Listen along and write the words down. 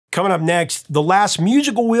Coming up next, the last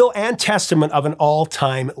musical will and testament of an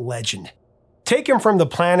all-time legend. Taken from the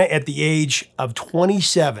planet at the age of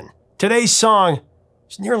 27, today's song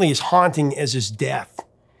is nearly as haunting as his death.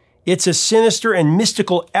 It's a sinister and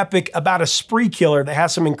mystical epic about a spree killer that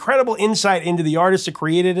has some incredible insight into the artist that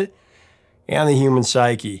created it and the human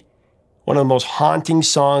psyche. One of the most haunting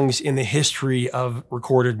songs in the history of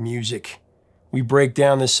recorded music. We break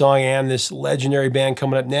down this song and this legendary band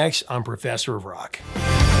coming up next on Professor of Rock.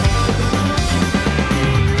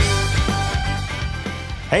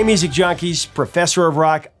 Hey music junkies, Professor of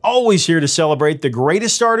Rock, always here to celebrate the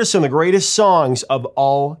greatest artists and the greatest songs of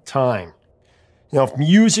all time. Now, if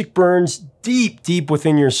music burns deep, deep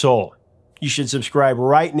within your soul, you should subscribe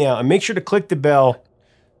right now and make sure to click the bell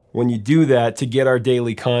when you do that to get our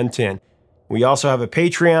daily content. We also have a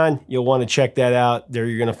Patreon. You'll want to check that out. There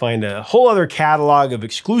you're going to find a whole other catalog of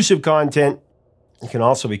exclusive content. You can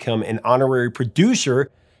also become an honorary producer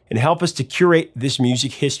and help us to curate this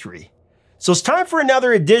music history. So it's time for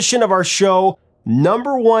another edition of our show,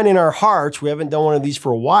 Number One in Our Hearts. We haven't done one of these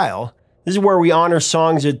for a while. This is where we honor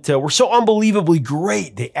songs that were so unbelievably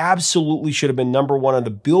great. They absolutely should have been number one on the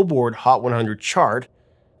Billboard Hot 100 chart.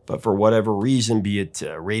 But for whatever reason, be it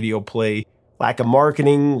radio play, lack of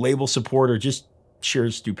marketing, label support, or just sheer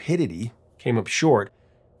stupidity, came up short.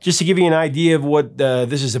 Just to give you an idea of what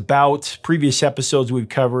this is about, previous episodes we've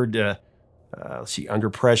covered, let's see, Under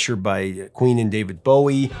Pressure by Queen and David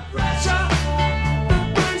Bowie.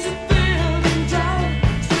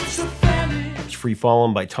 Free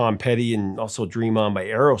Fallin' by Tom Petty, and also Dream On by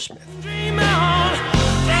Aerosmith. Dream on,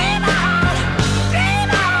 dream on, dream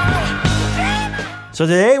on. So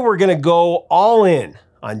today we're going to go all in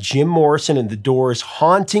on Jim Morrison and the Doors'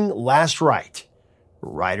 haunting last rite,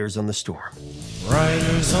 Riders on the Storm.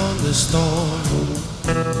 Riders on the Storm.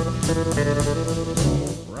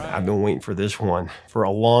 I've been waiting for this one for a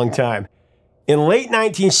long time. In late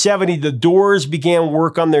 1970, the Doors began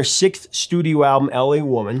work on their sixth studio album, L.A.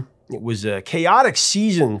 Woman. It was a chaotic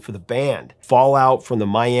season for the band. Fallout from the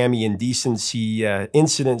Miami indecency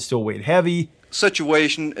incident still weighed heavy.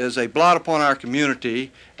 Situation is a blot upon our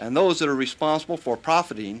community and those that are responsible for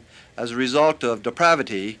profiting as a result of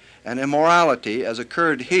depravity and immorality as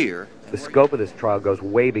occurred here. The scope of this trial goes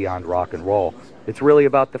way beyond rock and roll. It's really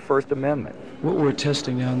about the First Amendment. What we're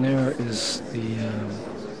testing down there is the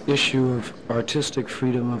issue of artistic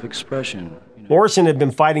freedom of expression. Morrison had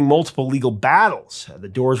been fighting multiple legal battles. The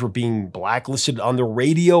Doors were being blacklisted on the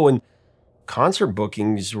radio, and concert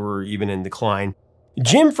bookings were even in decline.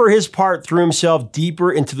 Jim, for his part, threw himself deeper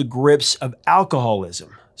into the grips of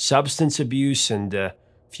alcoholism, substance abuse, and a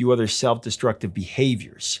few other self-destructive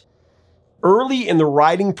behaviors. Early in the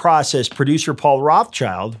writing process, producer Paul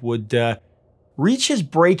Rothchild would reach his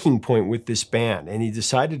breaking point with this band, and he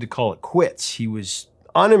decided to call it quits. He was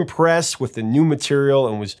unimpressed with the new material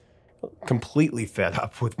and was completely fed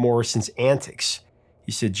up with Morrison's antics.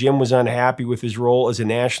 He said Jim was unhappy with his role as a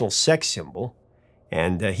national sex symbol,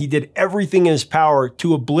 and he did everything in his power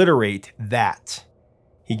to obliterate that.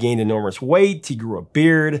 He gained enormous weight, he grew a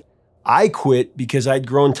beard. I quit because I'd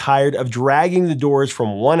grown tired of dragging the Doors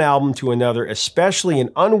from one album to another, especially an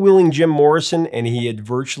unwilling Jim Morrison, and he had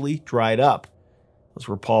virtually dried up. Those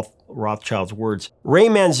were Paul Rothchild's words. Ray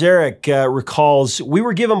Manzarek recalls, we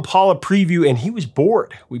were giving Paul a preview and he was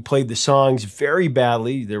bored. We played the songs very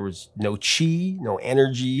badly. There was no chi, no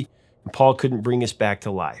energy, and Paul couldn't bring us back to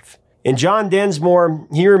life. And John Densmore,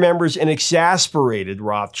 he remembers an exasperated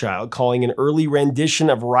Rothchild calling an early rendition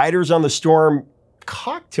of Riders on the Storm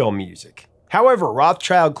cocktail music. However,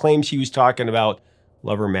 Rothchild claims he was talking about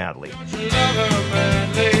Love Her Madly.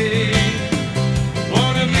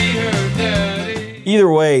 Either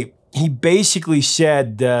way, he basically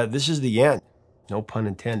said, this is the end. No pun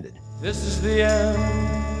intended. This is the end,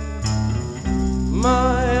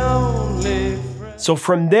 my only friend. So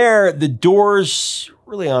from there, the Doors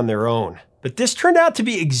really on their own. But this turned out to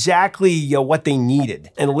be exactly what they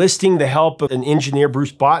needed. Enlisting the help of an engineer,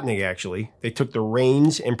 Bruce Botnick, actually, they took the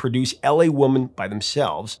reins and produced L.A. Woman by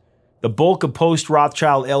themselves. The bulk of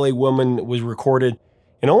post-Rothchild L.A. Woman was recorded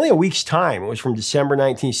in only a week's time. It was from December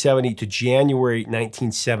 1970 to January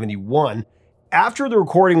 1971. After the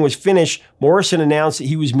recording was finished, Morrison announced that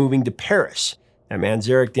he was moving to Paris. Now,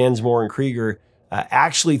 Manzarek, Densmore, and Krieger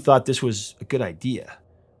actually thought this was a good idea.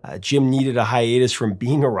 Jim needed a hiatus from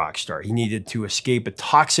being a rock star. He needed to escape a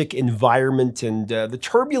toxic environment and the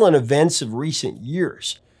turbulent events of recent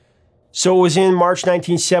years. So it was in March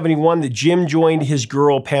 1971 that Jim joined his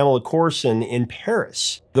girl, Pamela Corson, in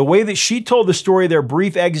Paris. The way that she told the story of their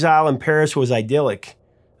brief exile in Paris was idyllic.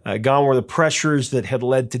 Gone were the pressures that had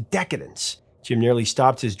led to decadence. Jim nearly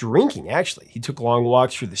stopped his drinking, actually. He took long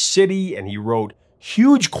walks through the city, and he wrote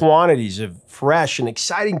huge quantities of fresh and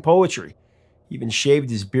exciting poetry. He even shaved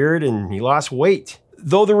his beard, and he lost weight.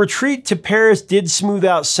 Though the retreat to Paris did smooth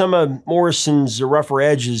out some of Morrison's rougher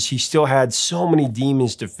edges, he still had so many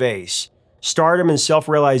demons to face. Stardom and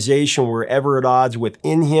self-realization were ever at odds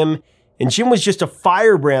within him, and Jim was just a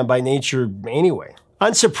firebrand by nature anyway.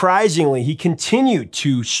 Unsurprisingly, he continued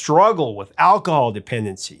to struggle with alcohol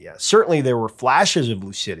dependency. Certainly there were flashes of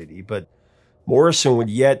lucidity, but Morrison would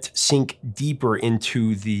yet sink deeper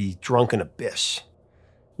into the drunken abyss.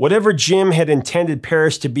 Whatever Jim had intended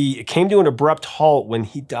Paris to be, it came to an abrupt halt when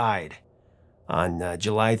he died on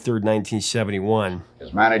July 3rd, 1971.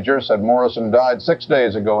 His manager said Morrison died 6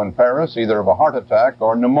 days ago in Paris, either of a heart attack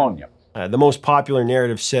or pneumonia. The most popular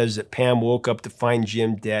narrative says that Pam woke up to find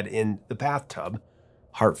Jim dead in the bathtub.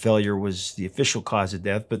 Heart failure was the official cause of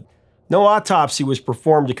death, but no autopsy was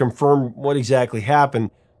performed to confirm what exactly happened.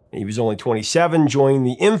 He was only 27, joined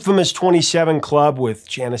the infamous 27 Club with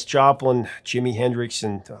Janis Joplin, Jimi Hendrix,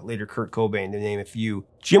 and later Kurt Cobain, to name a few.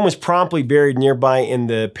 Jim was promptly buried nearby in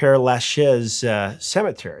the Père Lachaise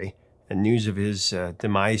cemetery, and news of his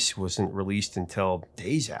demise wasn't released until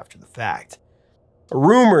days after the fact.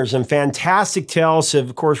 Rumors and fantastic tales have,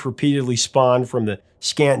 of course, repeatedly spawned from the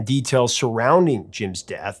scant details surrounding Jim's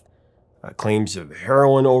death. Claims of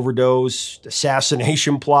heroin overdose,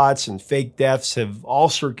 assassination plots, and fake deaths have all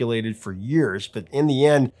circulated for years, but in the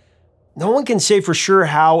end, no one can say for sure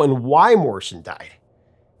how and why Morrison died.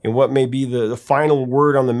 In what may be the final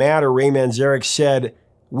word on the matter, Ray Manzarek said,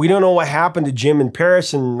 "We don't know what happened to Jim in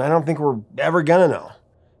Paris, and I don't think we're ever gonna know.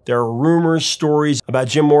 There are rumors, stories about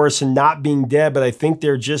Jim Morrison not being dead, but I think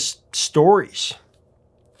they're just stories."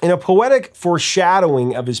 In a poetic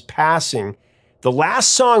foreshadowing of his passing, the last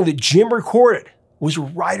song that Jim recorded was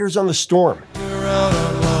Riders on the Storm. You're out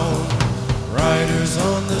alone, riders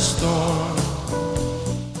on the storm.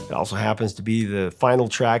 It also happens to be the final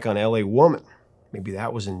track on LA Woman. Maybe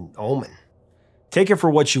that was an omen. Take it for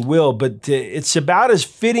what you will, but it's about as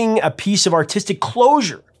fitting a piece of artistic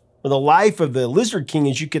closure for the life of the Lizard King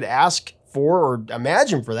as you could ask for or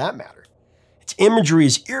imagine for that matter. Its imagery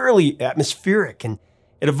is eerily atmospheric, and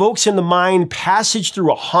it evokes in the mind passage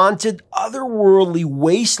through a haunted, otherworldly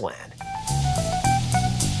wasteland.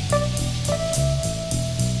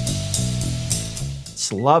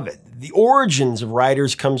 Just love it. The origins of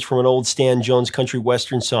Riders comes from an old Stan Jones country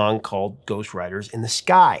western song called Ghost Riders in the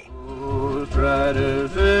Sky. Ghost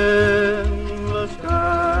riders in the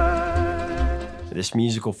sky. This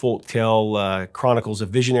musical folktale chronicles a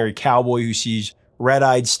visionary cowboy who sees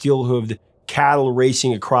red-eyed, steel-hooved cattle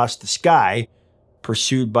racing across the sky,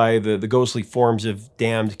 pursued by the ghostly forms of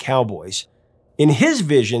damned cowboys. In his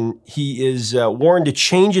vision, he is warned to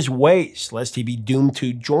change his ways, lest he be doomed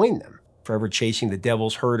to join them, forever chasing the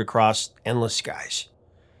devil's herd across endless skies.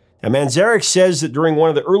 Now, Manzarek says that during one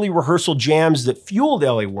of the early rehearsal jams that fueled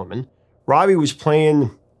LA Woman, Robbie was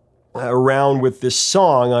playing around with this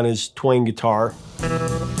song on his twang guitar.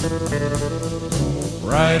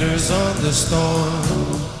 Riders on the storm.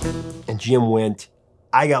 And Jim went,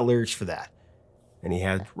 "I got lyrics for that." And he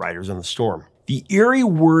had Riders on the Storm. The eerie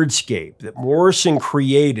wordscape that Morrison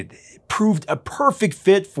created proved a perfect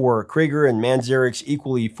fit for Krieger and Manzarek's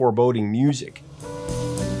equally foreboding music.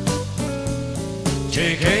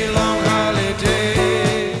 Take a long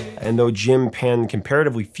holiday. And though Jim penned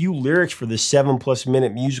comparatively few lyrics for this 7+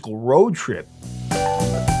 minute musical road trip,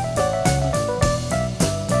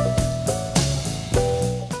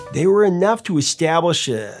 they were enough to establish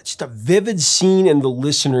just a vivid scene in the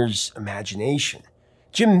listener's imagination.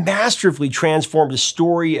 Jim masterfully transformed a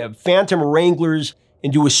story of phantom wranglers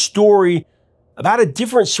into a story about a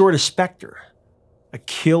different sort of specter, a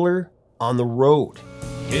killer on the road.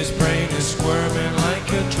 His brain is squirming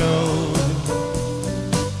like a toad.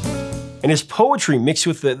 And his poetry mixed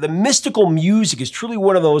with the mystical music is truly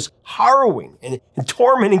one of those harrowing and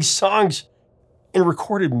tormenting songs in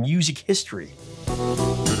recorded music history.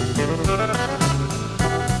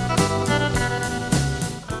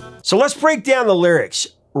 So let's break down the lyrics.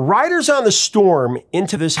 Riders on the storm,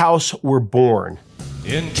 into this house we're born.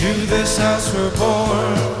 Into this house we're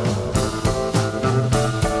born.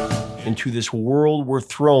 Into this world we're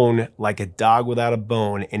thrown like a dog without a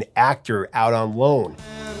bone, an actor out on loan.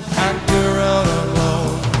 Actor out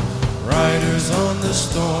alone. Riders on the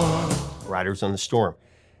storm. Riders on the Storm.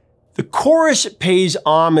 The chorus pays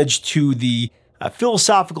homage to the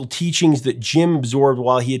philosophical teachings that Jim absorbed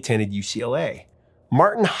while he attended UCLA.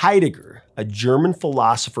 Martin Heidegger, a German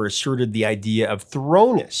philosopher, asserted the idea of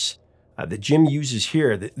thrownness that Jim uses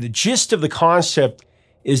here. The gist of the concept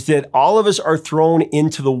is that all of us are thrown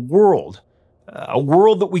into the world, a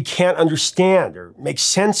world that we can't understand or make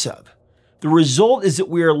sense of. The result is that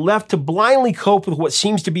we are left to blindly cope with what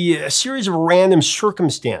seems to be a series of random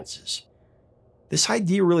circumstances. This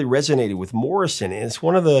idea really resonated with Morrison, and it's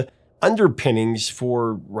one of the underpinnings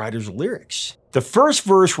for writers' lyrics. The first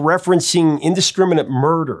verse referencing indiscriminate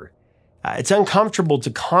murder. It's uncomfortable to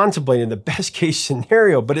contemplate in the best case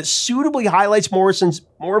scenario, but it suitably highlights Morrison's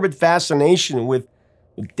morbid fascination with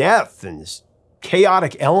death and its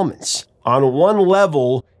chaotic elements. On one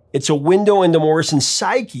level, it's a window into Morrison's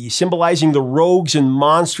psyche, symbolizing the rogues and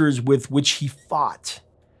monsters with which he fought.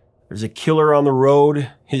 There's a killer on the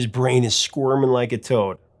road, his brain is squirming like a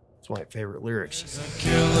toad. It's one of my favorite lyrics. There's a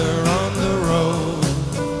killer on the road.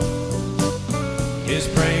 His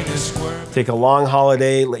brain is squirming. Take a long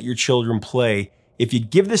holiday, let your children play. If you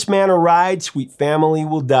give this man a ride, sweet family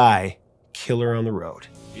will die. Killer on the road.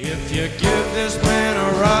 If you give this man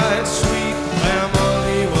a ride, sweet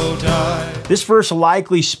family will die. This verse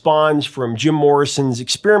likely spawns from Jim Morrison's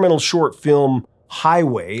experimental short film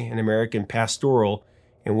Highway, an American pastoral,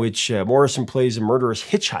 in which Morrison plays a murderous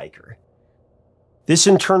hitchhiker. This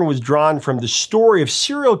in turn was drawn from the story of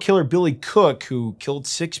serial killer Billy Cook, who killed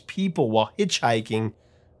 6 people while hitchhiking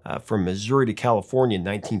from Missouri to California in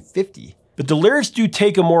 1950. But the lyrics do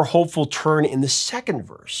take a more hopeful turn in the second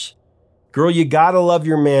verse. Girl, you gotta love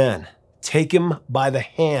your man. Take him by the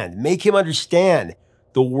hand. Make him understand.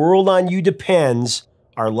 The world on you depends.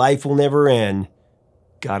 Our life will never end.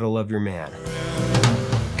 Gotta love your man.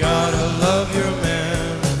 Gotta love your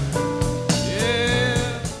man.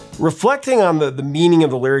 Yeah. Reflecting on the meaning of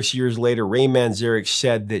the lyrics years later, Ray Manzarek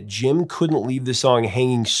said that Jim couldn't leave the song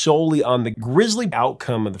hanging solely on the grisly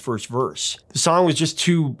outcome of the first verse. The song was just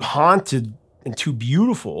too haunted and too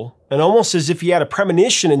beautiful, and almost as if he had a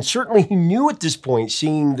premonition, and certainly he knew at this point,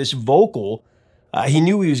 seeing this vocal, he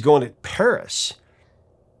knew he was going to Paris.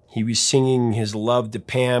 He was singing his love to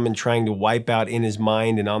Pam and trying to wipe out in his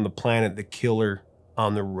mind and on the planet the killer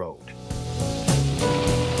on the road.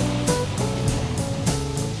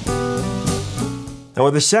 Now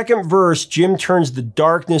with the second verse, Jim turns the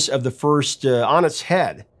darkness of the first on its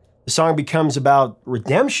head. The song becomes about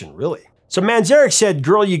redemption, really. So Manzarek said,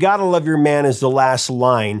 girl, you gotta love your man is the last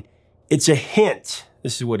line. It's a hint.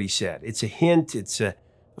 This is what he said. It's a hint. It's a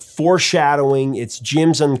foreshadowing. It's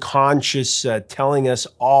Jim's unconscious telling us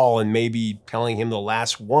all, and maybe telling him the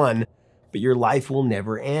last one, but your life will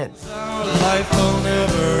never end. Our life will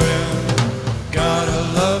never end. Gotta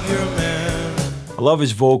love your man. I love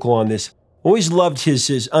his vocal on this. Always loved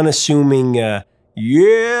his unassuming, yeah,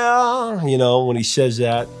 you know, when he says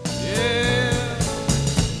that.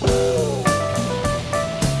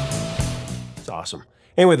 It's awesome.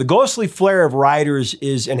 Anyway, the ghostly flair of Riders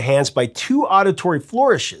is enhanced by 2 auditory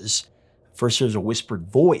flourishes. First, there's a whispered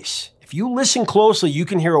voice. If you listen closely, you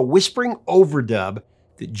can hear a whispering overdub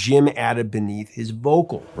that Jim added beneath his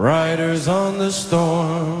vocal. Riders on the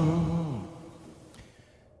storm.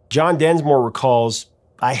 John Densmore recalls,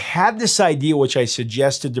 I had this idea which I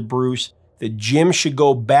suggested to Bruce that Jim should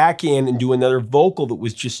go back in and do another vocal that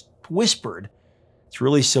was just whispered. It's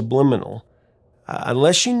really subliminal.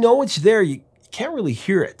 Unless you know it's there, you can't really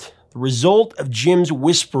hear it. The result of Jim's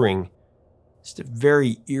whispering is a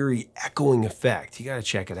very eerie, echoing effect. You gotta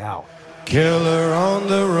check it out. Killer on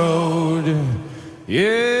the road,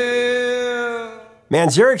 yeah.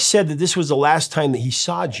 Manzarek said that this was the last time that he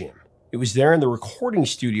saw Jim. It was there in the recording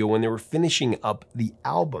studio when they were finishing up the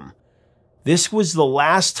album. This was the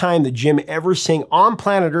last time that Jim ever sang on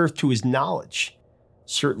planet Earth to his knowledge.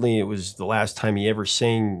 Certainly it was the last time he ever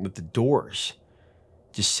sang with the Doors.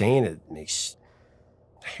 Just saying it makes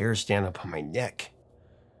the hair stand up on my neck.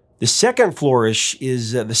 The second flourish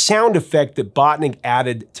is the sound effect that Botnick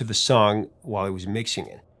added to the song while he was mixing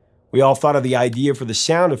it. We all thought of the idea for the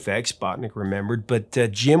sound effects, Botnick remembered, but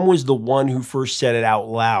Jim was the one who first said it out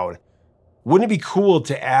loud. Wouldn't it be cool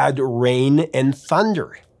to add rain and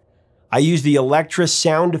thunder? I used the Elektra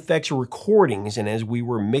sound effects recordings, and as we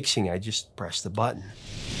were mixing, I just pressed the button.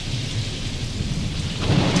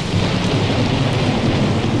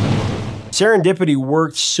 Serendipity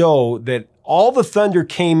worked so that all the thunder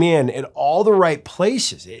came in at all the right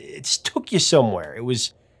places. It just took you somewhere. It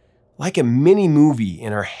was like a mini movie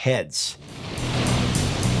in our heads.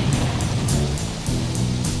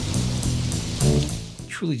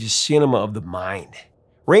 Truly just cinema of the mind.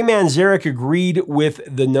 Ray Manzarek agreed with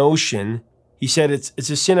the notion. He said it's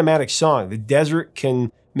a cinematic song. The desert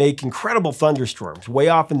can make incredible thunderstorms. Way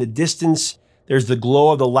off in the distance, there's the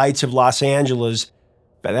glow of the lights of Los Angeles,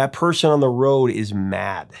 but that person on the road is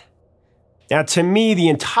mad. Now, to me, the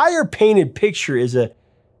entire painted picture is a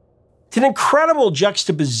It's an incredible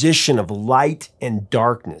juxtaposition of light and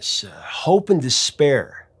darkness, hope and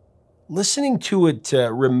despair. Listening to it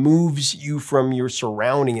removes you from your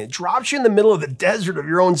surrounding. It drops you in the middle of the desert of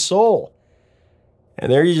your own soul.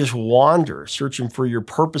 And there you just wander, searching for your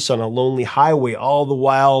purpose on a lonely highway, all the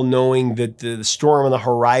while knowing that the storm on the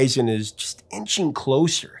horizon is just inching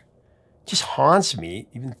closer. It just haunts me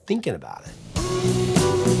even thinking about it.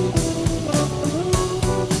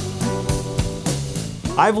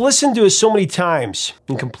 I've listened to it so many times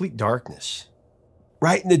in complete darkness,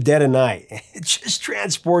 right in the dead of night. It just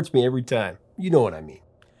transports me every time. You know what I mean.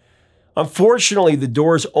 Unfortunately, the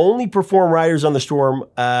Doors only performed Riders on the Storm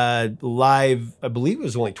live, I believe it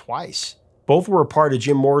was only twice. Both were a part of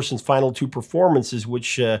Jim Morrison's final two performances,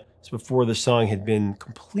 which was before the song had been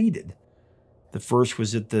completed. The first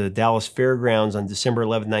was at the Dallas Fairgrounds on December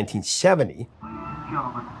 11, 1970. Ladies and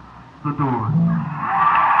gentlemen, the Doors.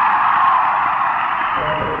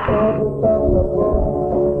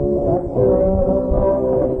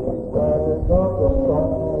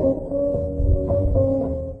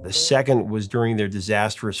 The second was during their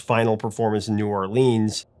disastrous final performance in New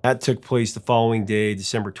Orleans. That took place the following day,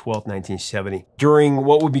 December 12, 1970. During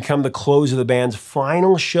what would become the close of the band's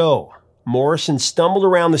final show, Morrison stumbled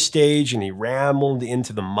around the stage and he rambled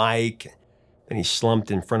into the mic. Then he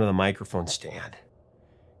slumped in front of the microphone stand.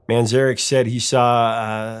 Manzarek said he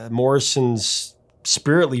saw Morrison's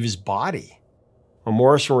spirit leave his body. When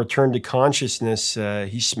Morrison returned to consciousness,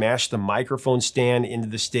 he smashed the microphone stand into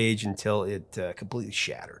the stage until it completely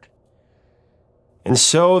shattered. And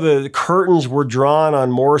so the curtains were drawn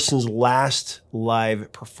on Morrison's last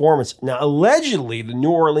live performance. Now, allegedly, the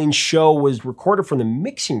New Orleans show was recorded from the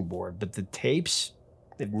mixing board, but the tapes,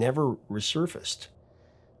 they've never resurfaced.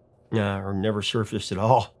 Or never surfaced at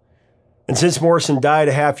all. And since Morrison died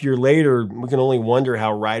a half year later, we can only wonder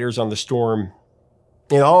how Riders on the Storm,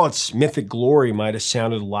 in all its mythic glory, might have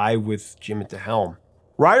sounded live with Jim at the helm.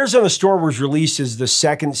 Riders on the Storm was released as the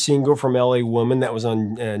second single from L.A. Woman. That was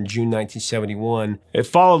on June 1971. It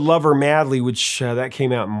followed Love Her Madly, which that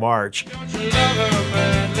came out in March.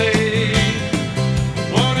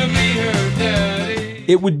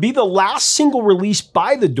 It would be the last single released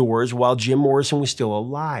by the Doors while Jim Morrison was still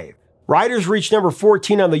alive. Riders reached number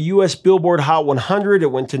 14 on the U.S. Billboard Hot 100.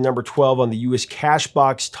 It went to number 12 on the U.S.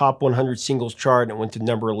 Cashbox Top 100 Singles chart, and it went to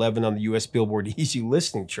number 11 on the U.S. Billboard Easy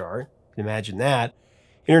Listening chart. You can imagine that.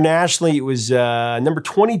 Internationally, it was number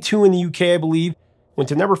 22 in the UK, I believe. Went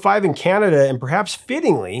to number 5 in Canada, and perhaps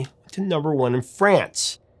fittingly, to number 1 in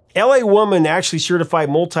France. L.A. Woman actually certified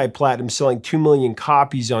multi-platinum, selling 2 million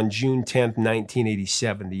copies on June 10th,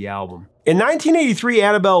 1987, the album. In 1983,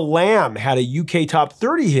 Annabelle Lamb had a UK Top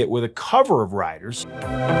 30 hit with a cover of Riders.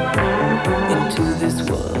 Into this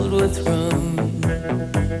world with room.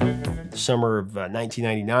 The summer of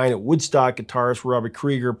 1999 at Woodstock, guitarist Robert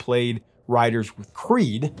Krieger played Riders with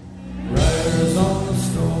Creed. Riders on the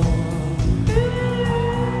Storm.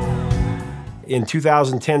 In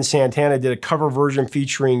 2010, Santana did a cover version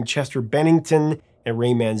featuring Chester Bennington and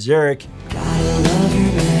Ray Manzarek.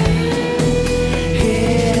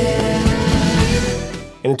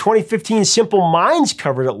 And in 2015, Simple Minds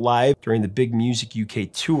covered it live during the Big Music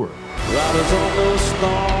UK tour.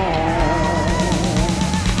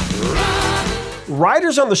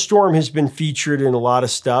 Riders on the Storm has been featured in a lot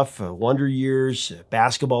of stuff. Wonder Years,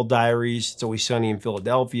 Basketball Diaries, It's Always Sunny in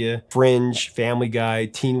Philadelphia, Fringe, Family Guy,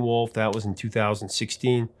 Teen Wolf, that was in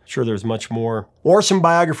 2016. Sure, there's much more. Morrison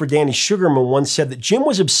biographer Danny Sugarman once said that Jim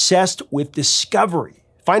was obsessed with discovery,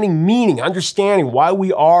 finding meaning, understanding why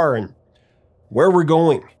we are and where we're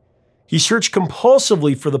going. He searched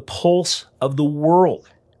compulsively for the pulse of the world.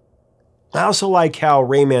 I also like how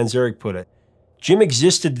Ray Manzarek put it. Jim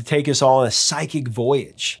existed to take us all on a psychic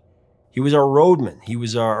voyage. He was our roadman. He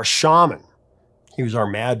was our shaman. He was our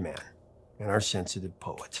madman and our sensitive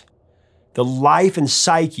poet. The life and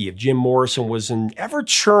psyche of Jim Morrison was an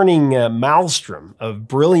ever-churning maelstrom of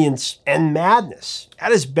brilliance and madness.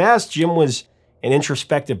 At his best, Jim was an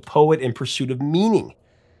introspective poet in pursuit of meaning.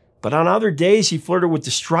 But on other days, he flirted with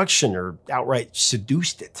destruction or outright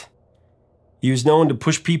seduced it. He was known to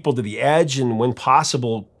push people to the edge and, when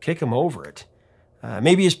possible, kick them over it.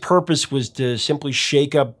 Maybe his purpose was to simply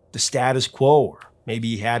shake up the status quo, or maybe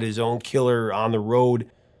he had his own killer on the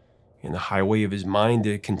road in the highway of his mind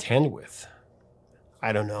to contend with.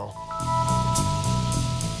 I don't know.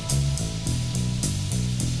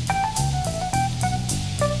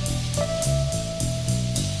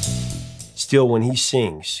 Still, when he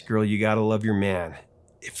sings, Girl, You Gotta Love Your Man,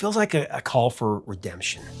 it feels like a call for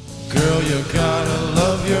redemption. Girl, you gotta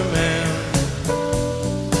love your man.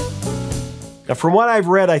 Now, from what I've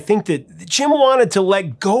read, I think that Jim wanted to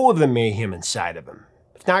let go of the mayhem inside of him.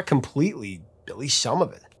 If not completely, at least some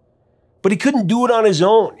of it. But he couldn't do it on his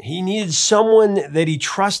own. He needed someone that he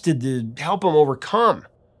trusted to help him overcome.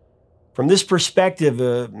 From this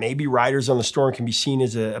perspective, maybe Riders on the Storm can be seen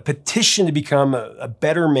as a petition to become a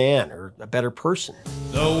better man or a better person.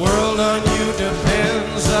 The world on you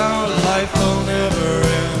depends, our life will never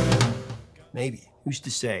end. Maybe. Who's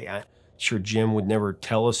to say? I'm sure Jim would never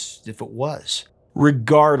tell us if it was.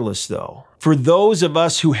 Regardless, though, for those of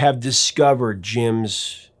us who have discovered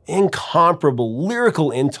Jim's incomparable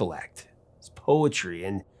lyrical intellect, his poetry,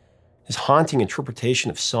 and his haunting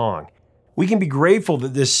interpretation of song, we can be grateful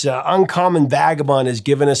that this uncommon vagabond has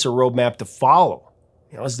given us a roadmap to follow.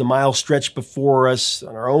 As the miles stretch before us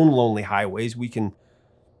on our own lonely highways, we can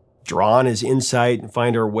draw on his insight and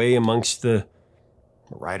find our way amongst the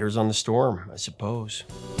riders on the storm, I suppose.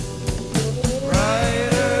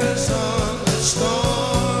 Riders on the storm.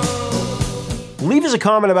 Leave us a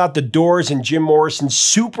comment about The Doors and Jim Morrison's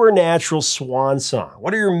supernatural swan song.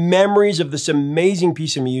 What are your memories of this amazing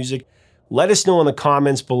piece of music? Let us know in the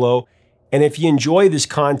comments below. And if you enjoy this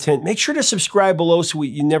content, make sure to subscribe below so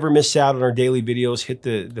you never miss out on our daily videos. Hit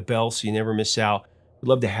the bell so you never miss out. We'd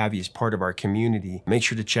love to have you as part of our community. Make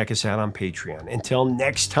sure to check us out on Patreon. Until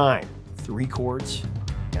next time, 3 chords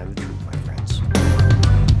and the truth.